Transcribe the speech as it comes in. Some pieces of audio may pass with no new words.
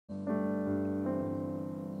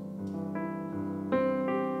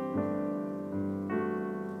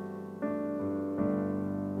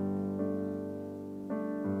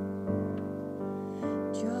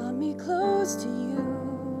close to you.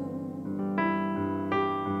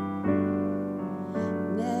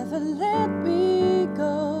 Never let me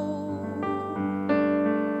go.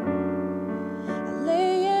 I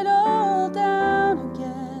lay it all down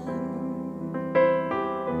again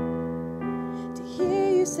to hear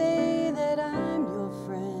you say that I'm your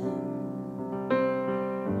friend.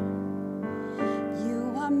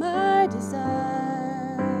 You are my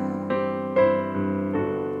desire.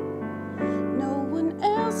 No one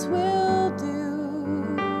else will do,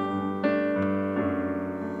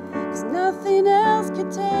 'cause nothing else can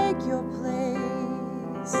take your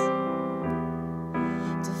place.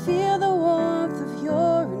 To feel the warmth of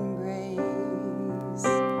your embrace,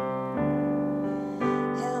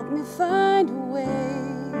 help me find a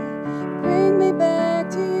way, bring me back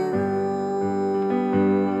to you.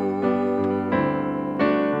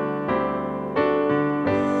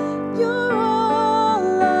 You're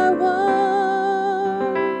all I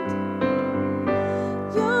want.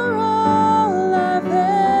 You're all I've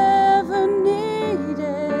ever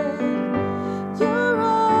needed. You're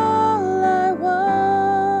all I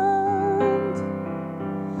want.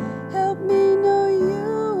 Help me know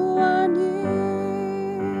you are near.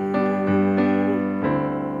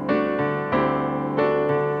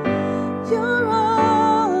 You're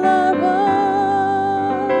all I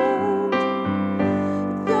want.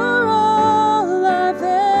 You're all I've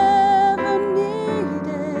ever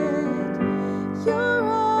needed. You're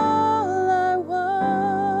all I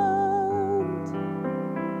want.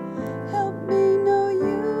 Help me know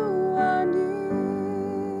you are near.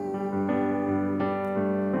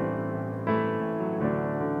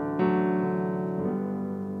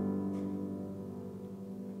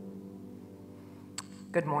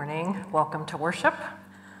 Good morning. Welcome to worship.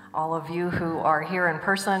 All of you who are here in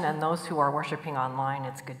person and those who are worshiping online,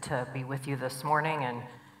 it's good to be with you this morning and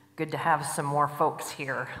good to have some more folks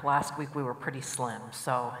here. Last week we were pretty slim,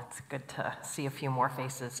 so it's good to see a few more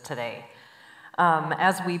faces today.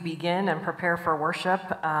 As we begin and prepare for worship,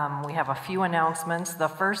 we have a few announcements. The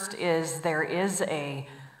first is there is a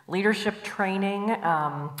leadership training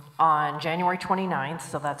on January 29th,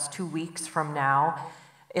 so that's 2 weeks from now.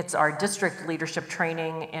 It's our district leadership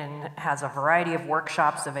training and has a variety of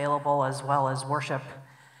workshops available as well as worship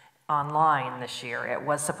online this year. It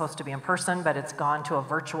was supposed to be in person, but it's gone to a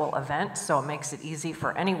virtual event, so it makes it easy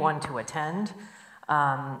for anyone to attend.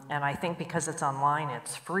 And I think because it's online,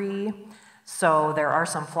 it's free. So there are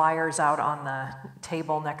some flyers out on the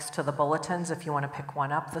table next to the bulletins if you want to pick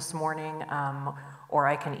one up this morning, or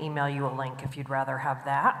I can email you a link if you'd rather have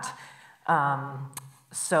that.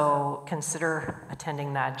 So consider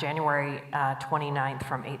attending that January 29th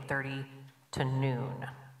from 8:30 to noon.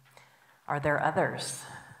 Are there others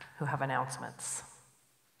who have announcements?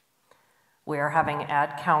 We are having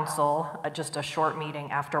Ad Council, just a short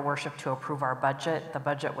meeting after worship to approve our budget. The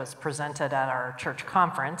budget was presented at our church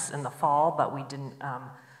conference in the fall, but we didn't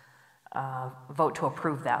vote to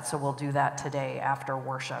approve that. So we'll do that today after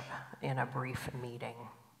worship in a brief meeting.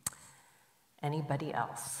 Anybody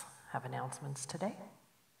else have announcements today?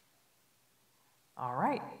 All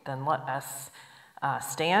right, then let us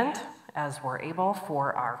stand as we're able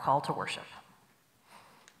for our call to worship.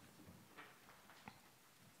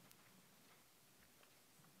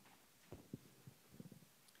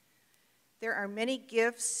 There are many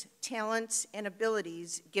gifts, talents, and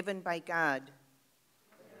abilities given by God.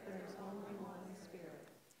 There is only one Spirit.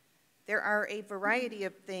 There are a variety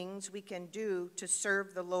of things we can do to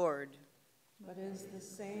serve the Lord. But it is the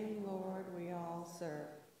same Lord we all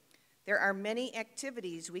serve. There are many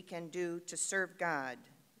activities we can do to serve God.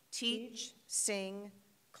 Teach, sing,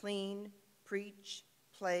 clean, preach,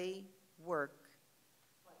 play, work.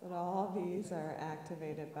 But all these are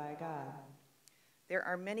activated by God. There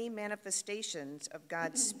are many manifestations of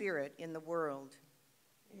God's Spirit in the world.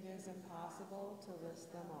 It is impossible to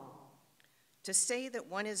list them all. To say that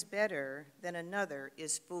one is better than another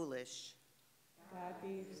is foolish. God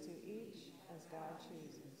gives to each as God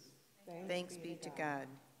chooses. Thanks be to God.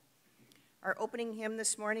 Our opening hymn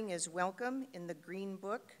this morning is Welcome in the Green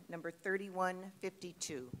Book, number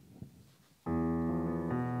 3152.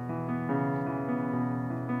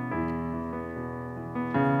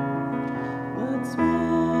 Let's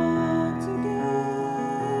walk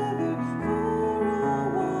together for a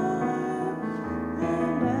while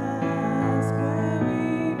and ask where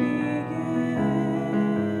we begin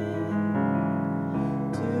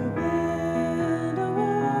to build a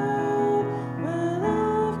world where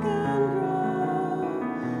love can grow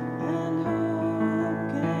and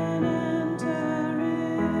hope can enter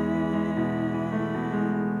in.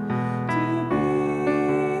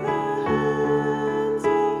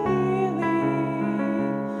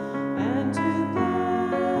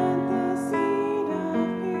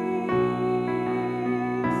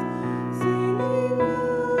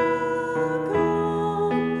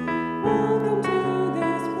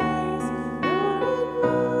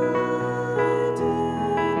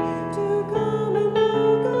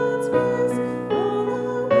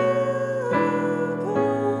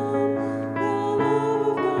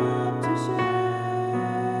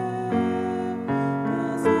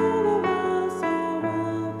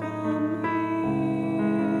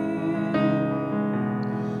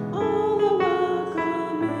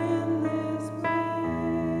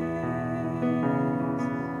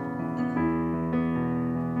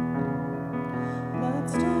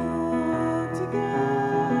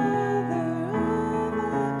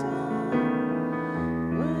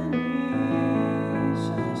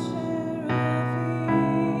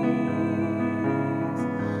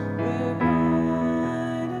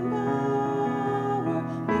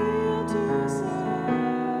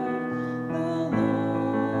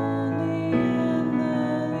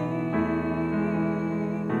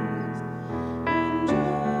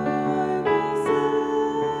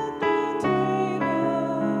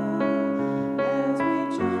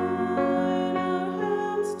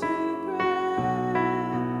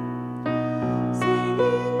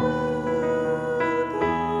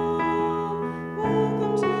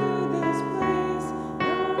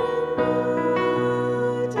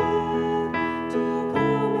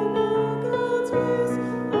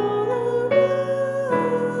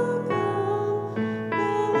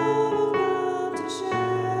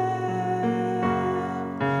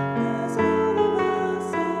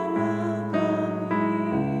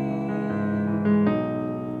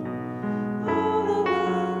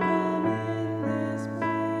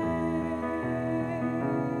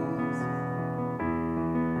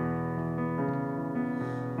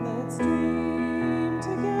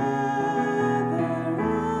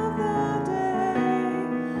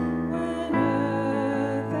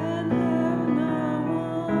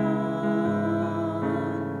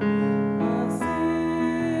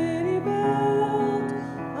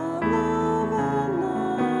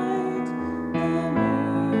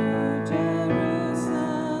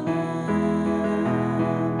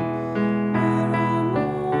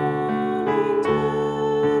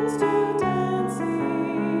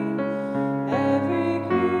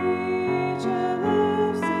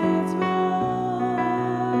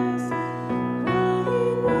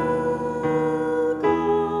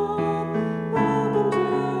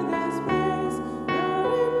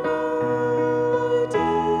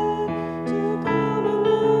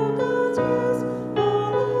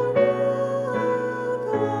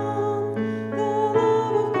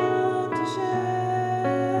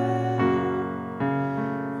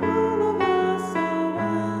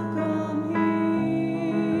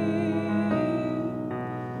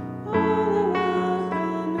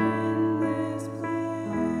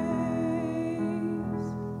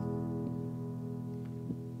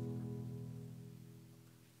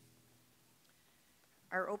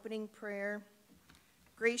 opening prayer.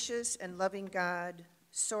 Gracious and loving God,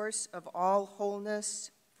 source of all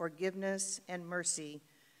wholeness, forgiveness, and mercy,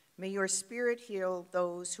 may your Spirit heal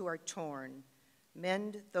those who are torn,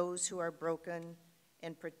 mend those who are broken,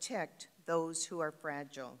 and protect those who are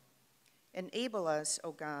fragile. Enable us,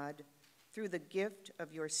 O God, through the gift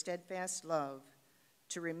of your steadfast love,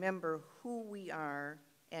 to remember who we are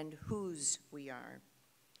and whose we are.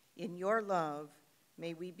 In your love,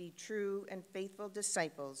 may we be true and faithful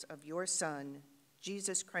disciples of your Son,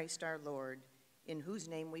 Jesus Christ our Lord, in whose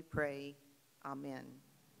name we pray. Amen.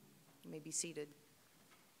 You may be seated.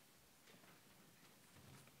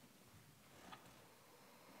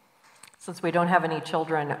 Since we don't have any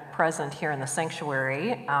children present here in the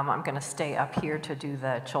sanctuary, I'm going to stay up here to do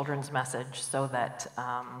the children's message so that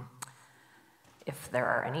if there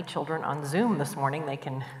are any children on Zoom this morning, they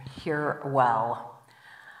can hear well.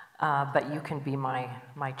 But you can be my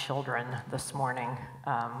children this morning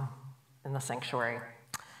in the sanctuary.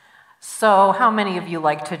 So how many of you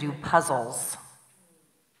like to do puzzles?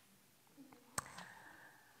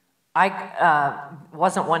 I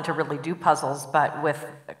wasn't one to really do puzzles, but with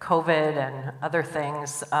COVID and other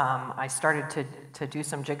things, I started to do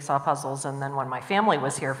some jigsaw puzzles, and then when my family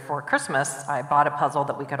was here for Christmas, I bought a puzzle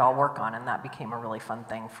that we could all work on, and that became a really fun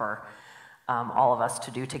thing for all of us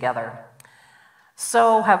to do together.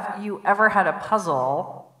 So have you ever had a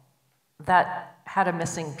puzzle that had a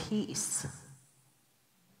missing piece?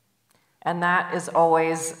 And that is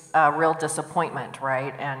always a real disappointment,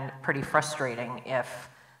 right? And pretty frustrating if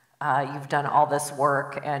you've done all this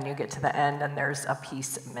work and you get to the end and there's a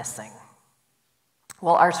piece missing.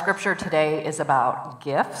 Well, our scripture today is about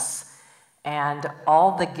gifts and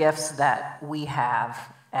all the gifts that we have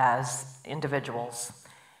as individuals.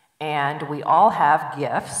 And we all have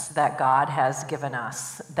gifts that God has given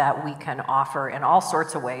us that we can offer in all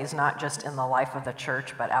sorts of ways, not just in the life of the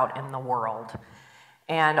church, but out in the world.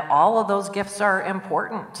 And all of those gifts are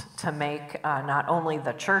important to make not only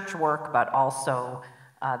the church work, but also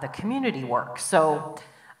the community work. So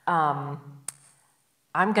I'm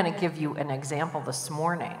going to give you an example this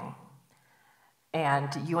morning,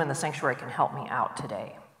 and you in the sanctuary can help me out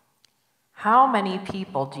today. How many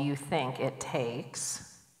people do you think it takes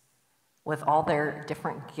with all their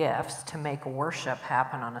different gifts to make worship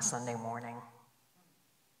happen on a Sunday morning?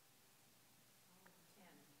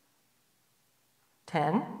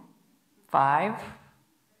 10? 5?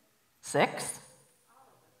 6?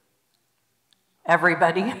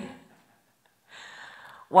 Everybody?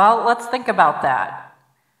 Well, let's think about that.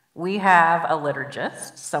 We have a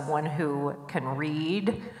liturgist, someone who can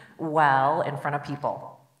read well in front of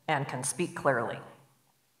people and can speak clearly.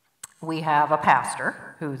 We have a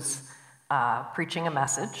pastor who's preaching a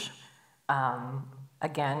message.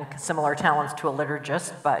 Again, similar talents to a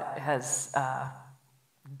liturgist, but has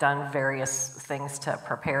done various things to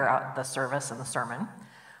prepare out the service and the sermon.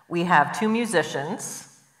 We have 2 musicians,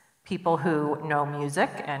 people who know music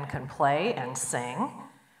and can play and sing,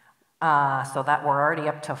 so that we're already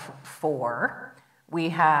up to 4. We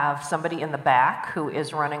have somebody in the back who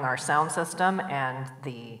is running our sound system and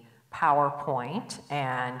the PowerPoint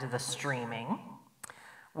and the streaming.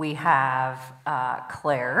 We have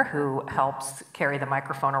Claire, who helps carry the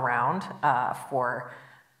microphone around for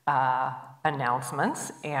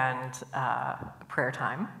announcements and prayer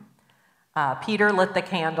time. Peter lit the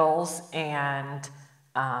candles and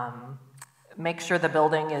make sure the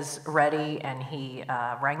building is ready, and he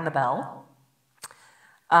rang the bell.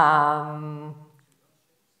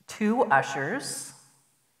 2 ushers,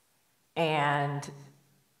 and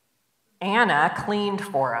Anna cleaned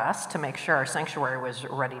for us to make sure our sanctuary was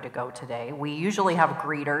ready to go today. We usually have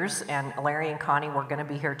greeters, and Larry and Connie were going to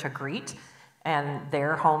be here to greet, and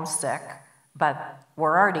they're homesick, but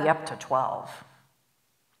we're already up to 12.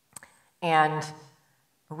 And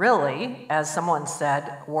really, as someone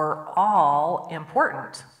said, we're all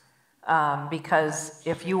important, because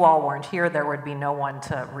if you all weren't here, there would be no one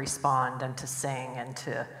to respond and to sing and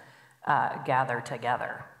to gather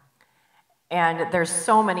together. And there's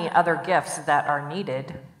so many other gifts that are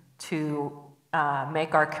needed to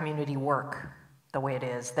make our community work the way it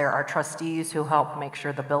is. There are trustees who help make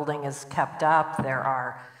sure the building is kept up. There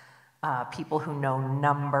are people who know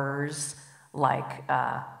numbers, like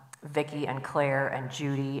Vicki and Claire and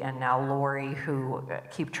Judy and now Lori, who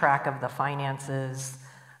keep track of the finances.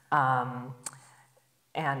 And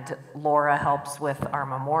Laura helps with our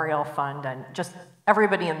memorial fund, and just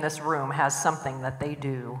everybody in this room has something that they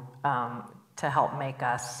do to help make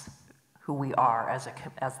us who we are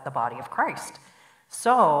as the body of Christ.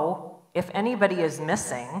 So if anybody is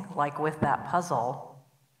missing, like with that puzzle,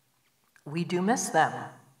 we do miss them.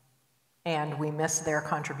 and we miss their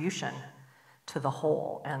contribution to the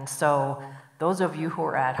whole. And so those of you who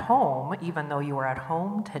are at home, even though you are at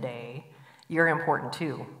home today, you're important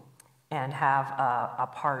too, and have a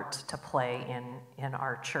part to play in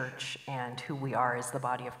our church and who we are as the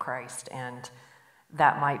body of Christ. And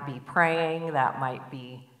that might be praying, that might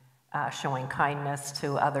be showing kindness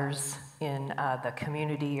to others in the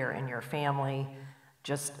community or in your family,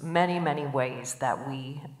 just many, many ways that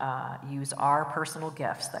we use our personal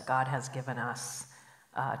gifts that God has given us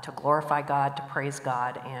to glorify God, to praise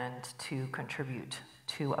God, and to contribute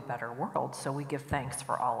to a better world. So we give thanks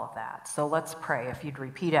for all of that. So let's pray. If you'd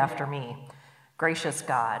repeat after me. Gracious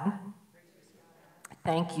God,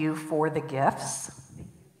 thank you for the gifts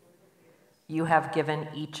you have given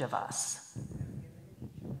each of us.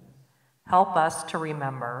 Help us to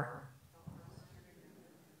remember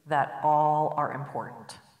that all are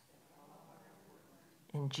important.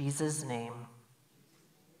 In Jesus' name,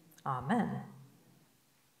 amen.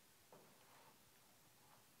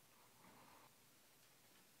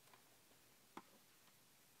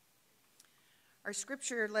 Our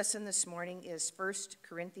scripture lesson this morning is 1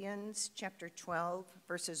 Corinthians chapter 12,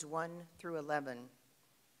 verses 1 through 11.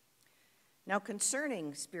 Now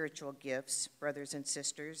concerning spiritual gifts, brothers and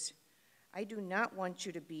sisters, I do not want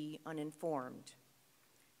you to be uninformed.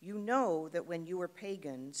 You know that when you were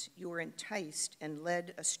pagans, you were enticed and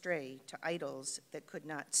led astray to idols that could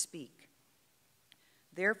not speak.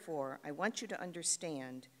 Therefore, I want you to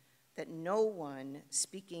understand that no one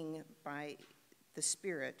speaking by the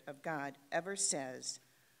Spirit of God ever says,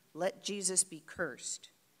 "Let Jesus be cursed,"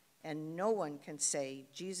 and no one can say,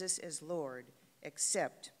 "Jesus is Lord,"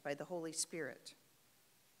 except by the Holy Spirit.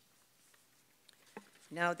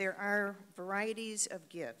 Now there are varieties of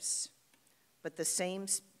gifts, but the same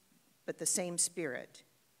Spirit,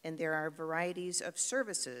 and there are varieties of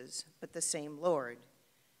services, but the same Lord,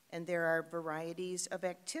 and there are varieties of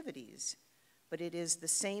activities, but it is the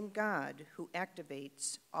same God who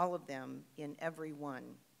activates all of them in every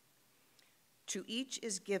one. To each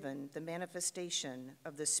is given the manifestation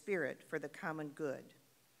of the Spirit for the common good.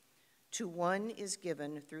 To one is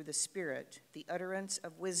given through the Spirit the utterance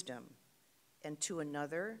of wisdom, and to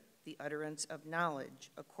another the utterance of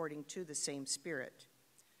knowledge according to the same Spirit.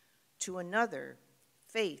 To another,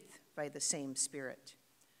 faith by the same Spirit.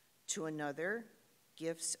 To another,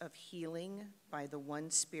 gifts of healing by the one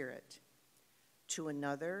Spirit. To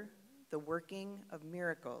another, the working of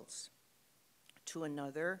miracles. To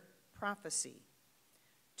another, prophecy.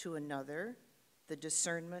 To another, the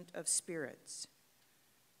discernment of spirits.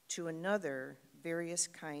 To another, various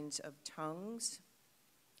kinds of tongues.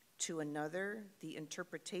 To another, the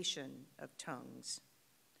interpretation of tongues.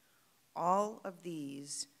 All of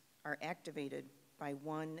these are activated by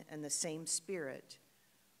one and the same Spirit,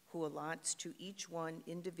 who allots to each one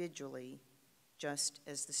individually, just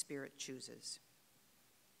as the Spirit chooses.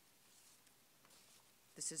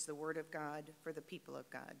 This is the word of God for the people of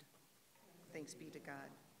God. Thanks be to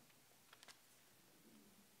God.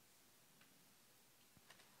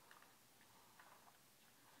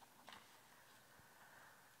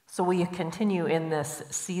 So we continue in this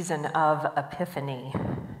season of Epiphany,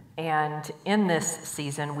 and in this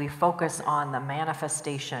season we focus on the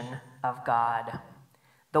manifestation of God,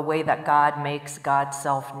 the way that God makes God's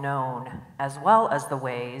self known, as well as the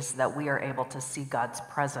ways that we are able to see God's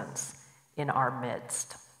presence in our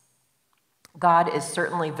midst. God is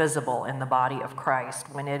certainly visible in the body of Christ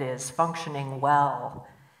when it is functioning well,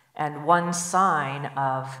 and one sign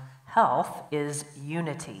of health is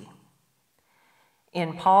unity.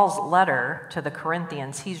 In Paul's letter to the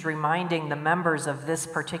Corinthians, he's reminding the members of this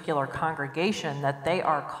particular congregation that they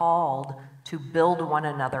are called to build one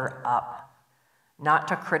another up, not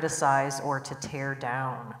to criticize or to tear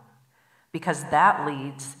down, because that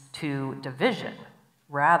leads to division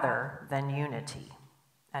rather than unity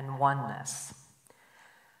and oneness.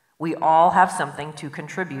 We all have something to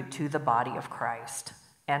contribute to the body of Christ,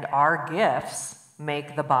 and our gifts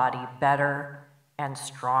make the body better and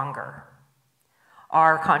stronger.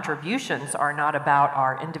 Our contributions are not about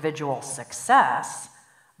our individual success,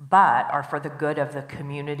 but are for the good of the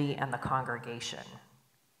community and the congregation,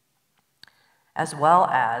 as well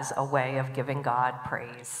as a way of giving God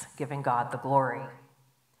praise, giving God the glory.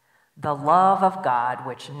 The love of God,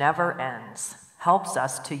 which never ends, helps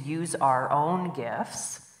us to use our own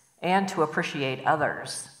gifts and to appreciate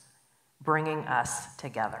others, bringing us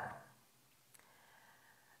together.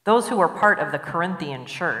 Those who were part of the Corinthian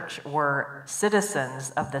church were citizens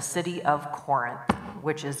of the city of Corinth,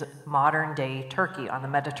 which is modern-day Turkey on the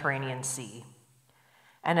Mediterranean Sea.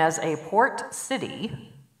 And as a port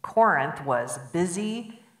city, Corinth was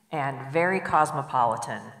busy and very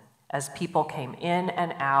cosmopolitan, as people came in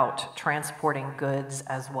and out, transporting goods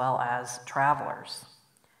as well as travelers.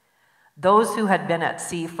 Those who had been at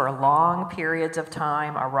sea for long periods of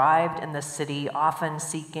time arrived in the city, often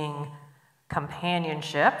seeking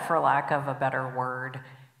companionship, for lack of a better word,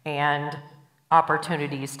 and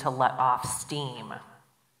opportunities to let off steam.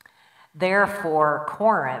 Therefore,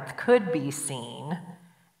 Corinth could be seen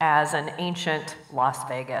as an ancient Las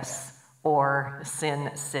Vegas or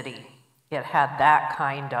Sin City. It had that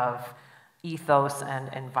kind of ethos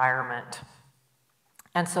and environment.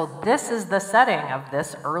 And so this is the setting of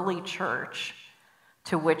this early church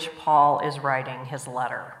to which Paul is writing his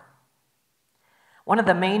letter. One of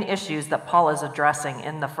the main issues that Paul is addressing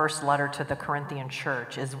in the first letter to the Corinthian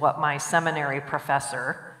church is what my seminary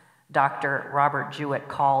professor, Dr. Robert Jewett,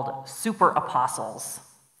 called super apostles.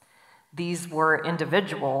 These were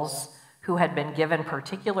individuals who had been given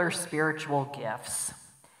particular spiritual gifts,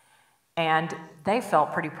 and they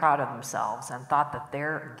felt pretty proud of themselves and thought that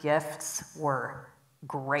their gifts were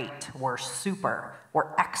great, were super,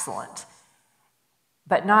 were excellent.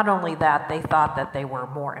 But not only that, they thought that they were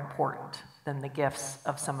more important than the gifts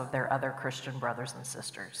of some of their other Christian brothers and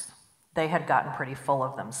sisters. They had gotten pretty full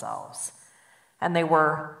of themselves, and they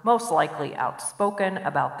were most likely outspoken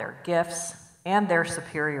about their gifts and their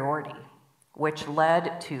superiority, which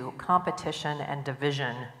led to competition and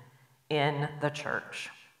division in the church.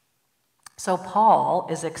 So Paul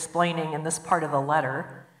is explaining in this part of the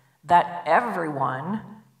letter that everyone,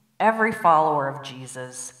 every follower of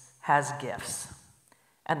Jesus, has gifts,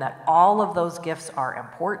 and that all of those gifts are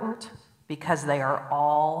important because they are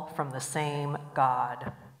all from the same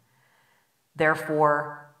God.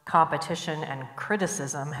 Therefore, competition and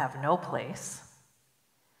criticism have no place.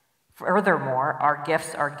 Furthermore, our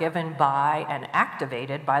gifts are given by and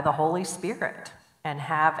activated by the Holy Spirit and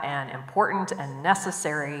have an important and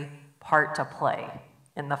necessary part to play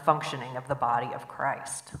in the functioning of the body of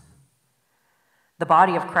Christ. The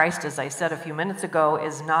body of Christ, as I said a few minutes ago,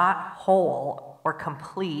 is not whole or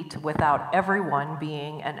complete without everyone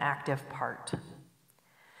being an active part.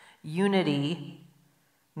 Unity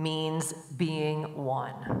means being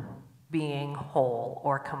one, being whole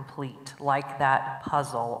or complete, like that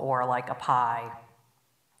puzzle or like a pie.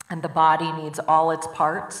 And the body needs all its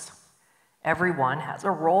parts. Everyone has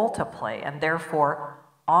a role to play, and therefore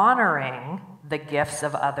honoring the gifts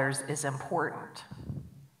of others is important.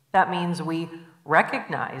 That means we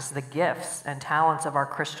recognize the gifts and talents of our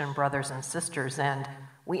Christian brothers and sisters, and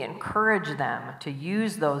we encourage them to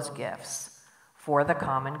use those gifts for the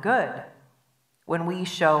common good. When we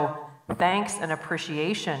show thanks and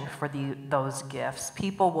appreciation for those gifts,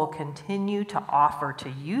 people will continue to offer to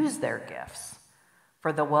use their gifts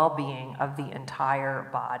for the well-being of the entire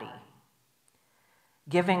body.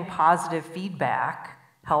 Giving positive feedback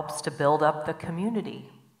helps to build up the community.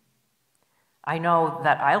 I know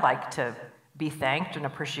that I like to be thanked and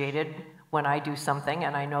appreciated when I do something,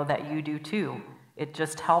 and I know that you do too. It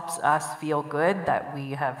just helps us feel good that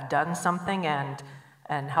we have done something and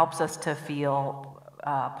helps us to feel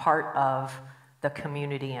part of the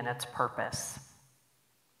community and its purpose.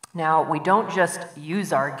 Now, we don't just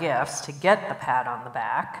use our gifts to get the pat on the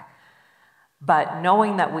back, but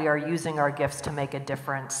knowing that we are using our gifts to make a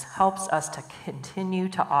difference helps us to continue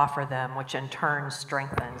to offer them, which in turn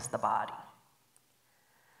strengthens the body.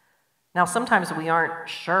 Now, sometimes we aren't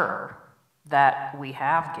sure that we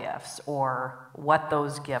have gifts or what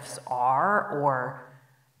those gifts are, or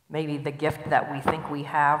maybe the gift that we think we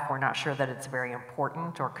have, we're not sure that it's very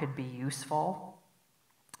important or could be useful.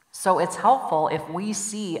 So it's helpful if we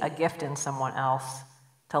see a gift in someone else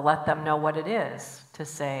to let them know what it is, to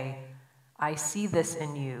say, I see this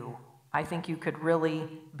in you. I think you could really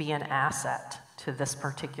be an asset to this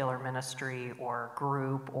particular ministry or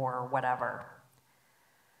group or whatever.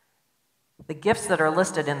 The gifts that are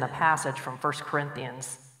listed in the passage from 1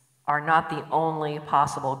 Corinthians are not the only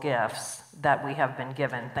possible gifts that we have been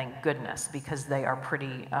given, thank goodness, because they are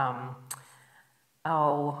pretty,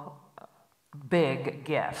 big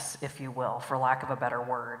gifts, if you will, for lack of a better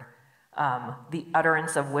word. The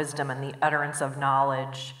utterance of wisdom and the utterance of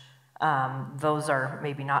knowledge, those are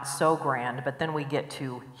maybe not so grand, but then we get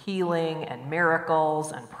to healing and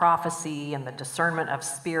miracles and prophecy and the discernment of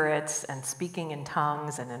spirits and speaking in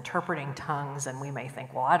tongues and interpreting tongues, and we may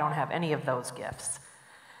think, well, I don't have any of those gifts.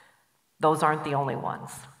 Those aren't the only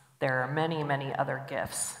ones. There are many, many other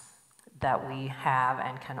gifts that we have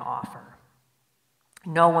and can offer.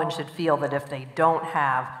 No one should feel that if they don't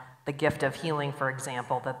have the gift of healing, for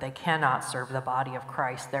example, that they cannot serve the body of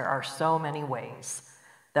Christ. There are so many ways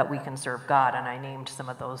that we can serve God, and I named some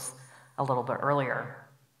of those a little bit earlier.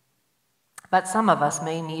 But some of us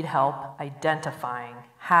may need help identifying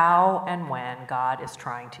how and when God is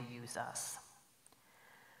trying to use us.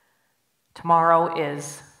 Tomorrow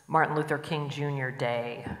is Martin Luther King Jr.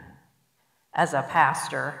 Day. As a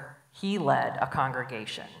pastor, he led a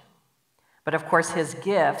congregation. But of course, his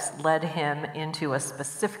gifts led him into a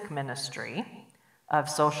specific ministry of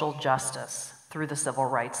social justice through the civil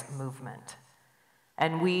rights movement.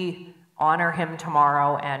 And we honor him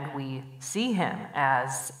tomorrow, and we see him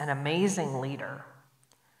as an amazing leader.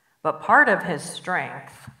 But part of his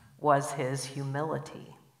strength was his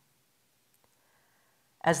humility.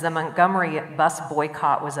 As the Montgomery bus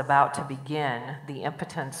boycott was about to begin, the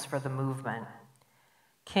impotence for the movement,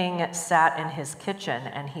 King sat in his kitchen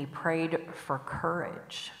and he prayed for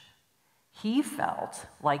courage. He felt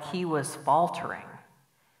like he was faltering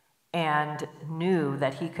and knew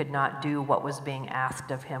that he could not do what was being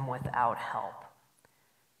asked of him without help.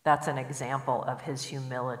 That's an example of his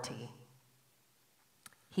humility.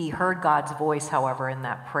 He heard God's voice, however, in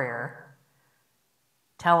that prayer,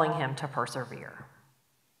 telling him to persevere.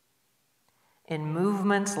 In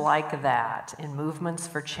movements like that, in movements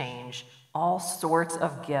for change, all sorts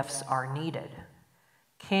of gifts are needed.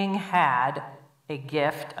 King had a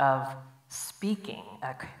gift of speaking,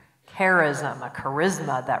 a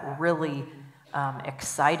charisma that really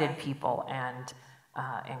excited people and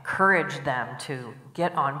encouraged them to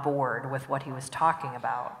get on board with what he was talking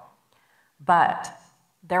about. But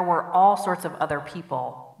there were all sorts of other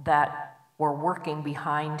people that were working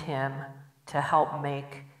behind him to help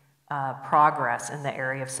make progress in the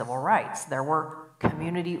area of civil rights. There were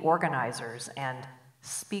community organizers and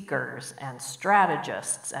speakers and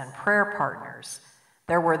strategists and prayer partners.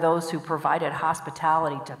 There were those who provided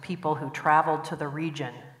hospitality to people who traveled to the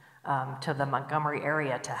region, to the Montgomery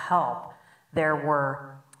area to help. There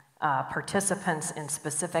were participants in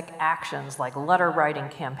specific actions like letter writing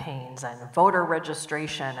campaigns and voter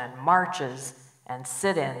registration and marches and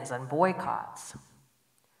sit-ins and boycotts.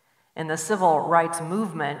 In the civil rights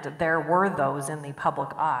movement, there were those in the public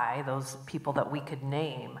eye, those people that we could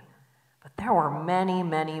name, but there were many,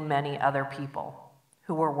 many, many other people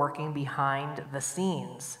who were working behind the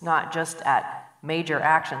scenes, not just at major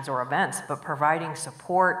actions or events, but providing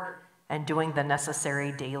support and doing the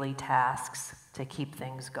necessary daily tasks to keep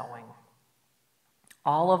things going.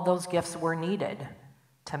 All of those gifts were needed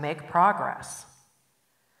to make progress.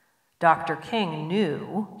 Dr. King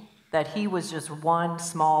knew that he was just one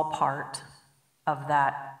small part of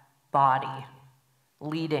that body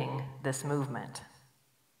leading this movement.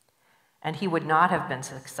 And he would not have been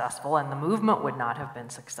successful, and the movement would not have been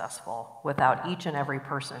successful without each and every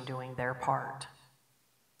person doing their part.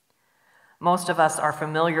 Most of us are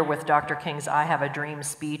familiar with Dr. King's I Have a Dream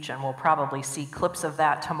speech, and we'll probably see clips of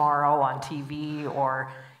that tomorrow on TV or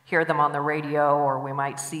hear them on the radio, or we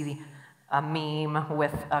might see a meme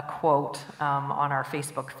with a quote on our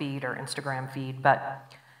Facebook feed or Instagram feed.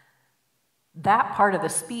 But that part of the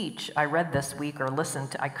speech I read this week or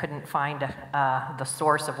listened to, I couldn't find the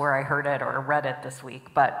source of where I heard it or read it this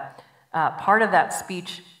week, but part of that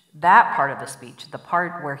speech, the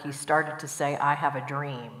part where he started to say, I have a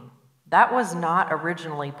dream, that was not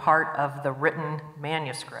originally part of the written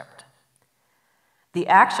manuscript. The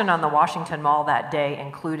action on the Washington Mall that day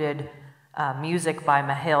included music by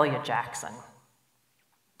Mahalia Jackson.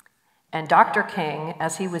 And Dr. King,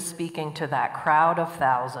 as he was speaking to that crowd of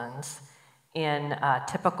thousands in a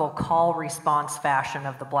typical call-response fashion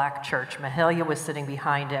of the black church, Mahalia was sitting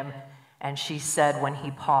behind him, and she said when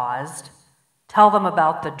he paused, "Tell them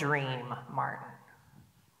about the dream, Martin.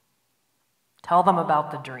 Tell them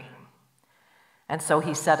about the dream." And so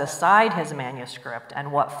he set aside his manuscript,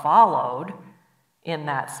 and what followed in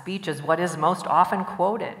that speech is what is most often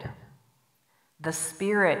quoted. The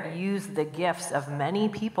Spirit used the gifts of many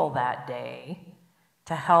people that day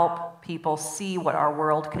to help people see what our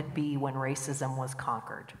world could be when racism was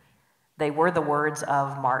conquered. They were the words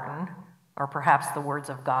of Martin, or perhaps the words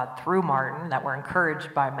of God through Martin, that were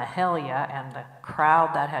encouraged by Mahalia and the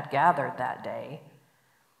crowd that had gathered that day.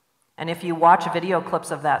 And if you watch video clips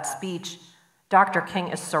of that speech, Dr. King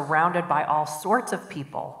is surrounded by all sorts of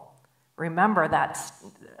people. Remember that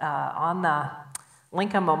on the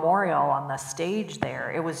Lincoln Memorial, on the stage there,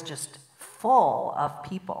 it was just full of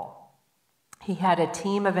people. He had a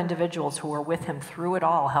team of individuals who were with him through it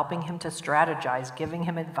all, helping him to strategize, giving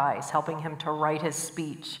him advice, helping him to write his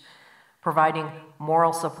speech, providing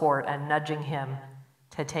moral support, and nudging him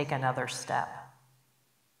to take another step.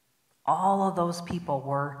 All of those people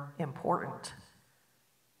were important.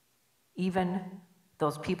 Even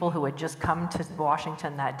those people who had just come to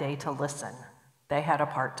Washington that day to listen, they had a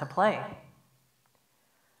part to play.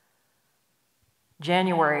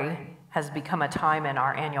 January has become a time in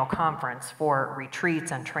our annual conference for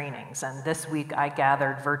retreats and trainings. And this week I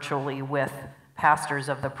gathered virtually with pastors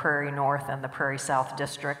of the Prairie North and the Prairie South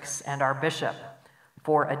districts and our bishop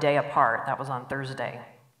for a day apart. That was on Thursday.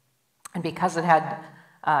 And because it had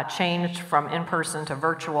changed from in-person to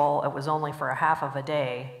virtual, it was only for a half of a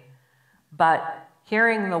day. But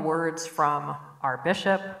hearing the words from our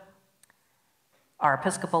bishop, our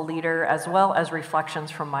Episcopal leader, as well as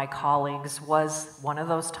reflections from my colleagues, was one of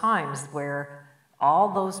those times where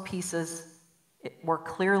all those pieces were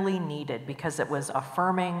clearly needed, because it was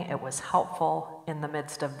affirming, it was helpful in the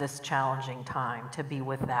midst of this challenging time to be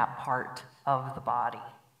with that part of the body.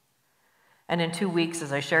 And in 2 weeks,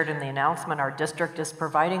 as I shared in the announcement, our district is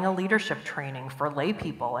providing a leadership training for lay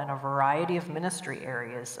people in a variety of ministry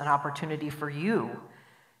areas, an opportunity for you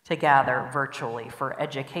to gather virtually for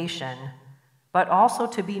education, but also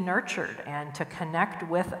to be nurtured and to connect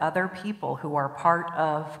with other people who are part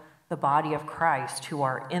of the body of Christ, who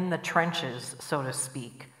are in the trenches, so to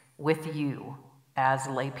speak, with you as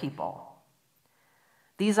lay people.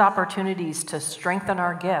 These opportunities to strengthen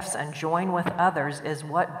our gifts and join with others is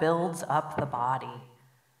what builds up the body,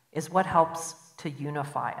 is what helps to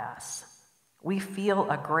unify us. We feel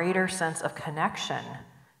a greater sense of connection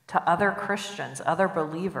to other Christians, other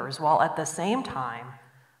believers, while at the same time,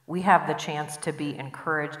 we have the chance to be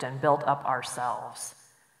encouraged and built up ourselves.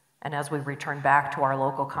 And as we return back to our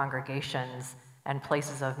local congregations and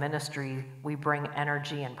places of ministry, we bring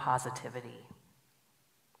energy and positivity.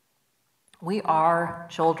 We are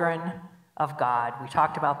children of God. We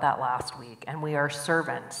talked about that last week. And we are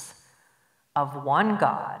servants of one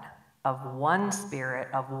God, of one Spirit,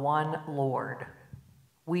 of one Lord.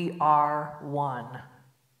 We are one.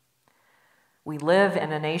 We live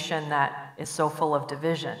in a nation that is so full of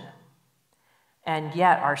division. And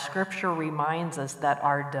yet our scripture reminds us that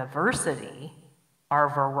our diversity, our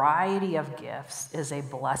variety of gifts, is a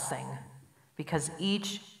blessing, because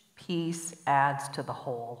each piece adds to the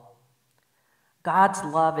whole. God's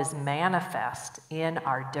love is manifest in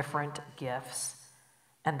our different gifts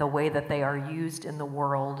and the way that they are used in the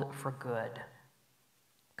world for good.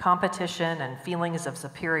 Competition and feelings of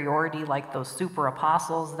superiority, like those super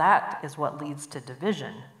apostles, that is what leads to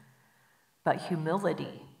division. But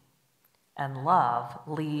humility and love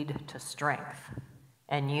lead to strength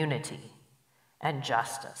and unity and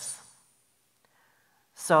justice.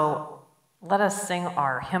 So let us sing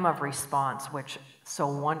our hymn of response, which so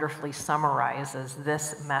wonderfully summarizes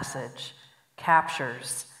this message,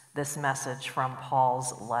 captures this message from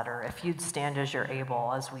Paul's letter. If you'd stand as you're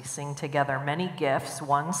able as we sing together, Many Gifts,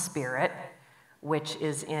 One Spirit, which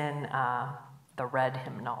is in the red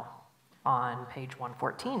hymnal on page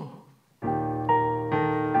 114.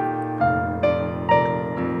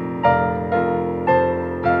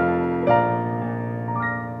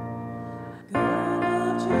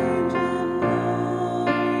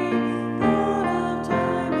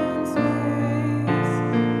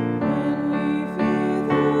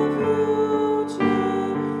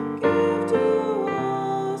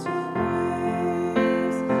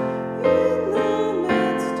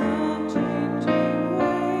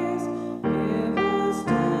 Give us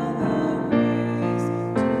still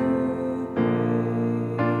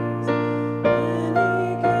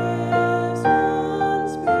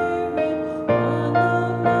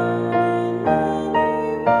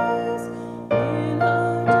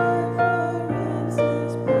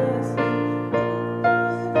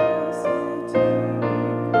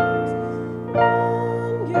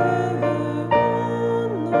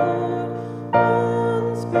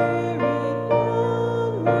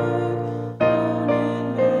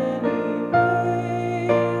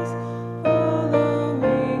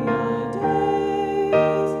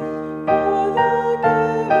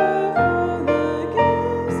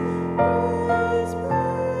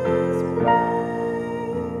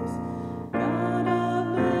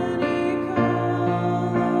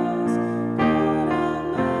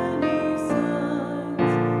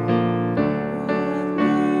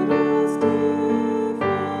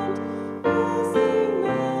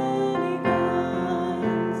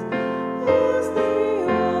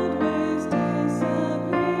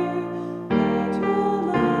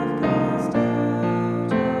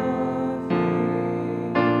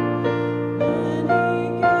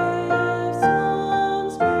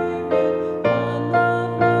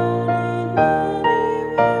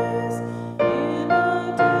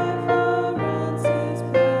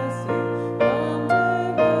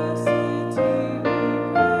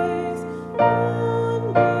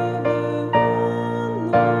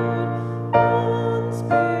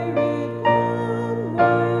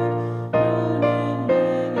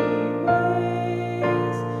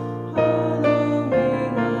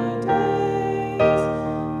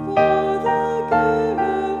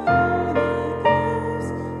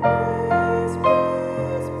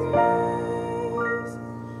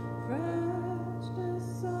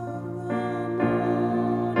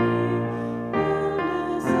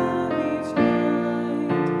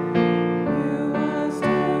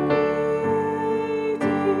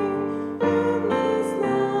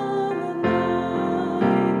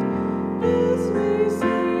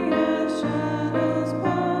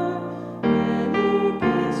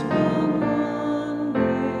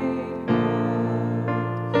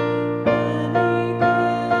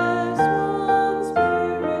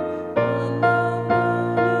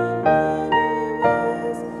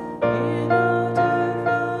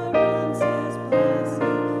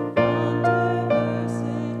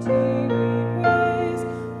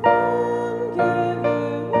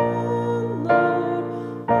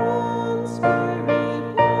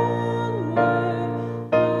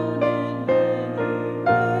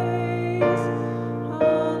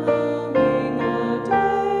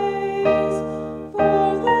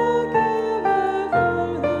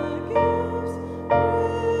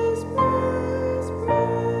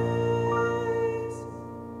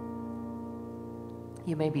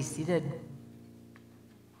be seated.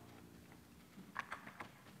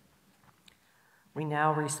 We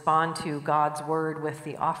now respond to God's word with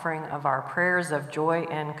the offering of our prayers of joy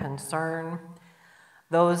and concern.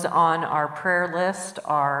 Those on our prayer list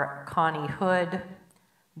are Connie Hood,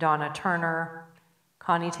 Donna Turner,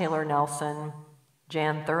 Connie Taylor Nelson,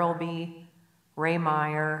 Jan Thurlby, Ray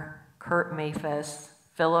Meyer, Kurt Maphis,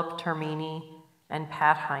 Philip Termini, and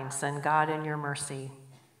Pat Heinsohn. God, in your mercy.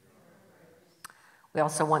 We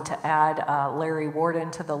also want to add Larry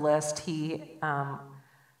Warden to the list. He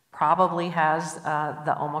probably has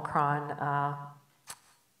the Omicron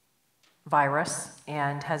virus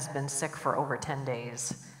and has been sick for over 10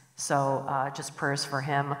 days. So just prayers for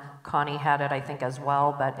him. Connie had it, I think, as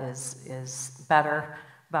well, but is better.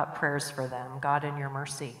 But prayers for them. God, in your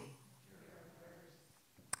mercy.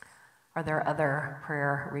 Are there other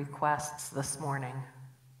prayer requests this morning?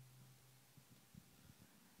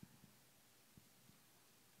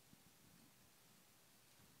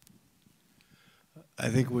 I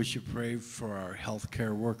think we should pray for our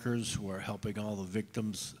healthcare workers who are helping all the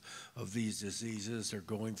victims of these diseases. They're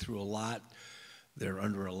going through a lot. They're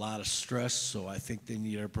under a lot of stress, so I think they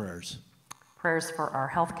need our prayers. Prayers for our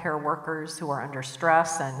healthcare workers who are under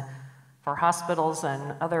stress, and for hospitals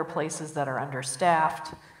and other places that are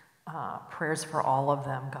understaffed. Prayers for all of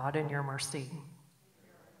them. God, in your mercy.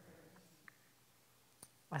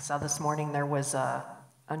 I saw this morning there was a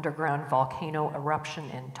underground volcano eruption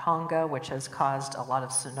in Tonga, which has caused a lot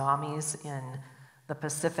of tsunamis in the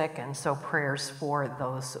Pacific, and so prayers for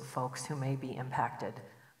those folks who may be impacted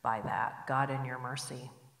by that. God, in your mercy.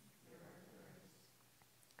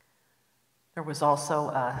 There was also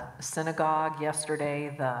a synagogue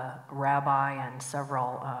yesterday. The rabbi and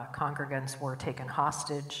several congregants were taken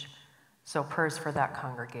hostage, so prayers for that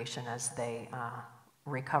congregation as they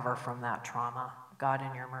recover from that trauma. God,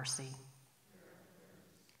 in your mercy.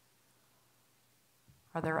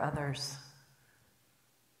 Are there others?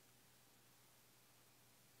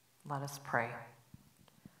 Let us pray.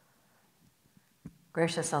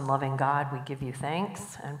 Gracious and loving God, we give you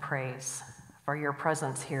thanks and praise for your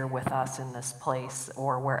presence here with us in this place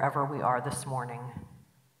or wherever we are this morning,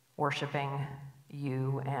 worshiping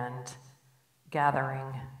you and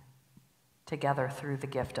gathering together through the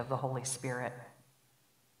gift of the Holy Spirit.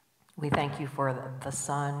 We thank you for the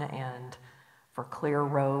sun and for clear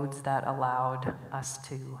roads that allowed us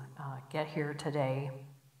to get here today.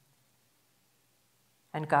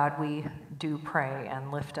 And God, we do pray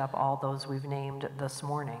and lift up all those we've named this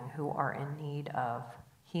morning who are in need of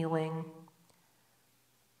healing,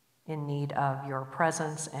 in need of your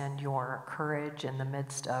presence and your courage in the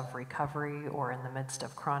midst of recovery or in the midst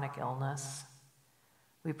of chronic illness.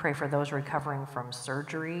 We pray for those recovering from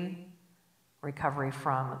surgery, recovery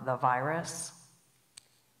from the virus.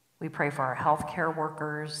 We pray for our healthcare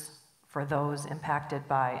workers, for those impacted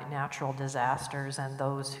by natural disasters, and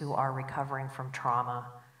those who are recovering from trauma,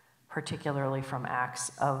 particularly from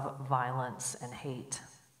acts of violence and hate.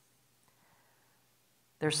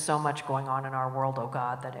 There's so much going on in our world, oh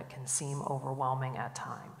God, that it can seem overwhelming at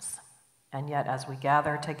times. And yet, as we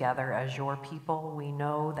gather together as your people, we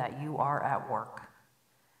know that you are at work,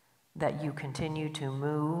 that you continue to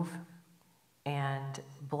move and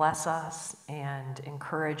bless us and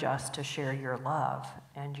encourage us to share your love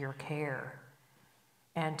and your care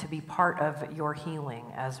and to be part of your healing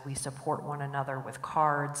as we support one another with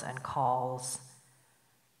cards and calls,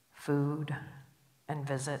 food and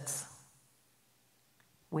visits.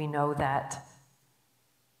 We know that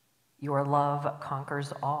your love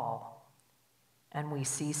conquers all, and we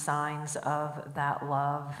see signs of that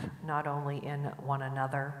love not only in one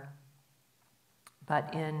another,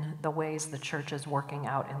 but in the ways the church is working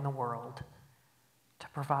out in the world to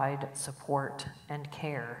provide support and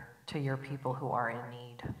care to your people who are in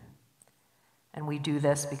need. And we do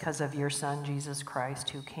this because of your Son, Jesus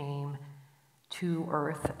Christ, who came to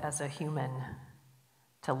earth as a human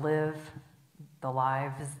to live the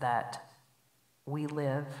lives that we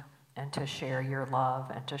live and to share your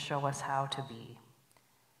love and to show us how to be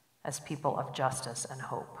as people of justice and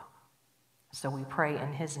hope. So we pray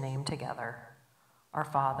in his name together. Our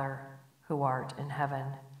Father, who art in heaven,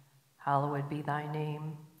 hallowed be thy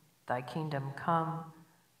name. Thy kingdom come,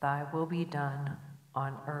 thy will be done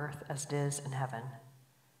on earth as it is in heaven.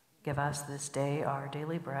 Give us this day our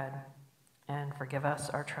daily bread, and forgive us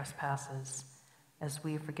our trespasses, as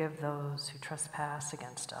we forgive those who trespass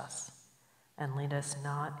against us. And lead us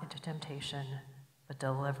not into temptation, but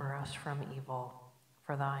deliver us from evil.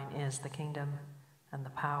 For thine is the kingdom, and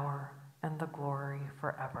the power, and the glory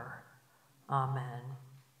forever. Amen.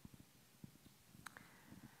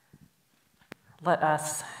 Let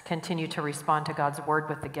us continue to respond to God's word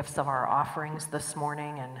with the gifts of our offerings this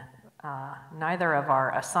morning. And neither of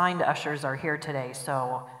our assigned ushers are here today,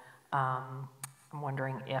 so I'm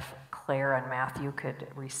wondering if Claire and Matthew could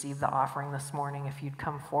receive the offering this morning, if you'd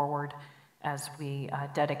come forward as we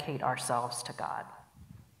dedicate ourselves to God.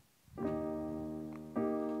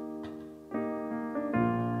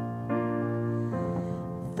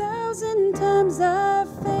 1,000 times I've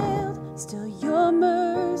failed, still your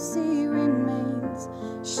mercy remains.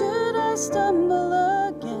 Should I stumble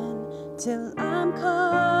again, till I'm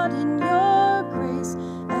caught in your grace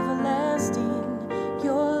everlasting,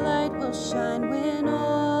 your light will shine when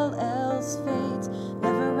all else fades.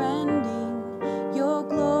 Never ending, your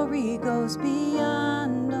glory goes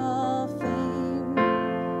beyond all fame.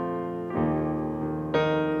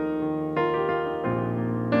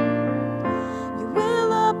 Your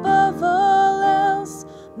will above all else,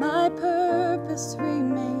 my purpose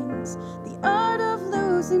remains. The art of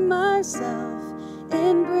losing myself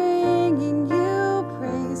in bringing you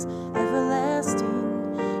praise everlasting.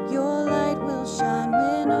 Your light will shine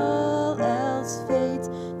when all else fades.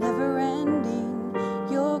 Never ending,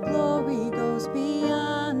 your glory goes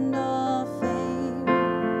beyond all fame.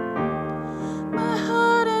 My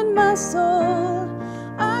heart and my soul,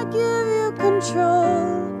 I give you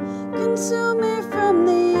control. Consume me from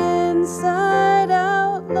the inside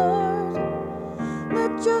out, Lord.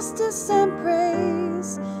 Let justice and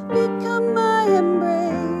praise become my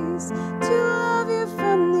embrace, to love you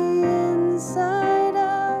from the inside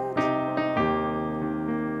out.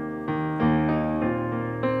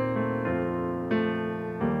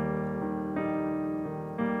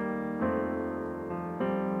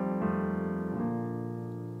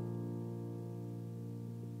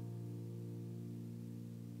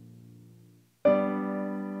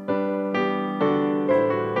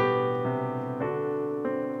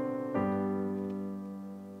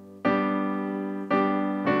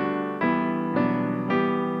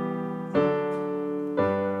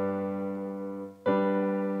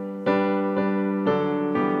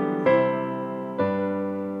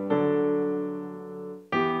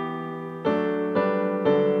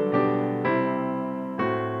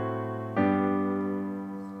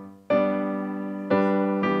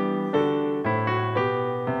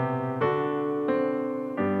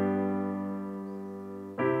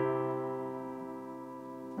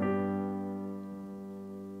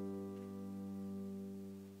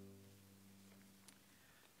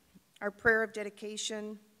 Our prayer of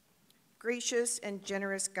dedication. Gracious and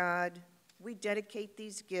generous God, we dedicate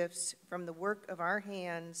these gifts from the work of our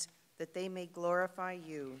hands that they may glorify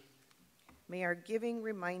you. May our giving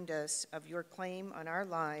remind us of your claim on our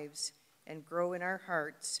lives and grow in our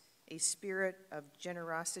hearts a spirit of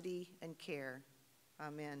generosity and care.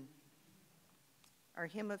 Amen. Our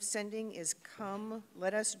hymn of sending is Come,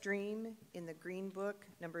 Let Us Dream, in the Green Book,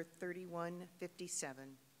 number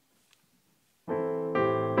 3157. Come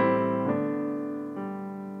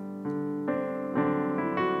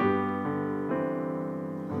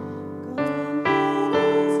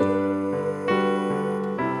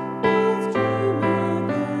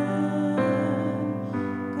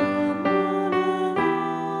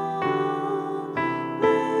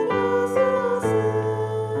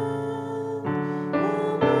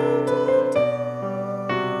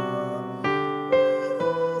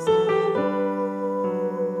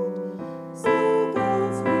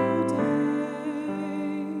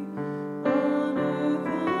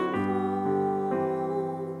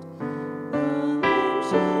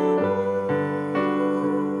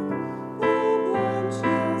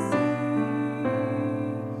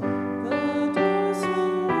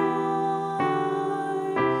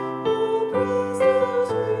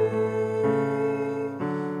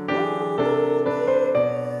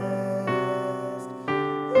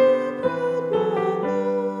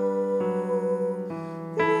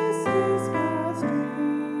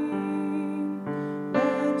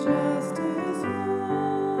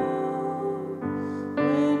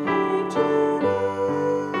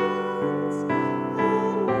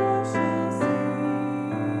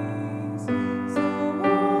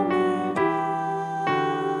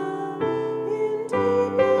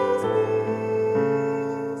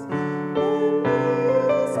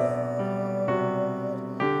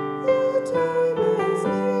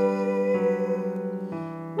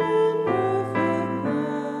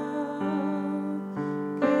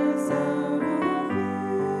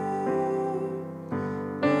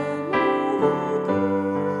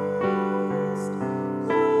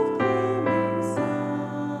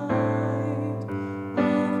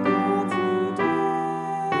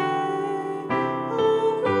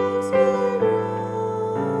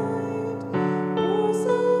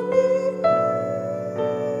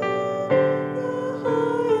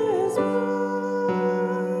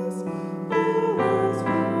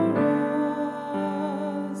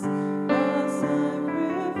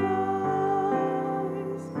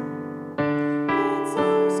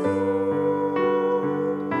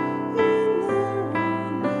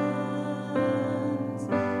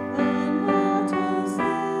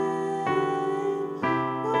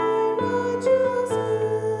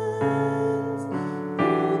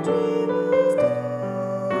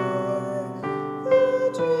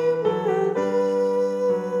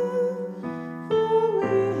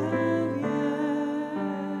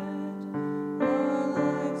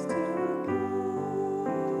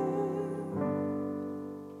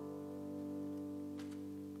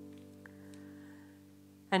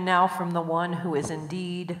And now from the one who is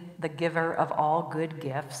indeed the giver of all good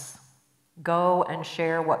gifts, go and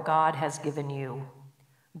share what God has given you.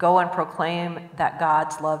 Go and proclaim that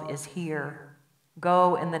God's love is here.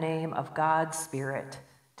 Go in the name of God's Spirit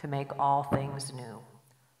to make all things new.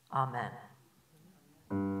 Amen.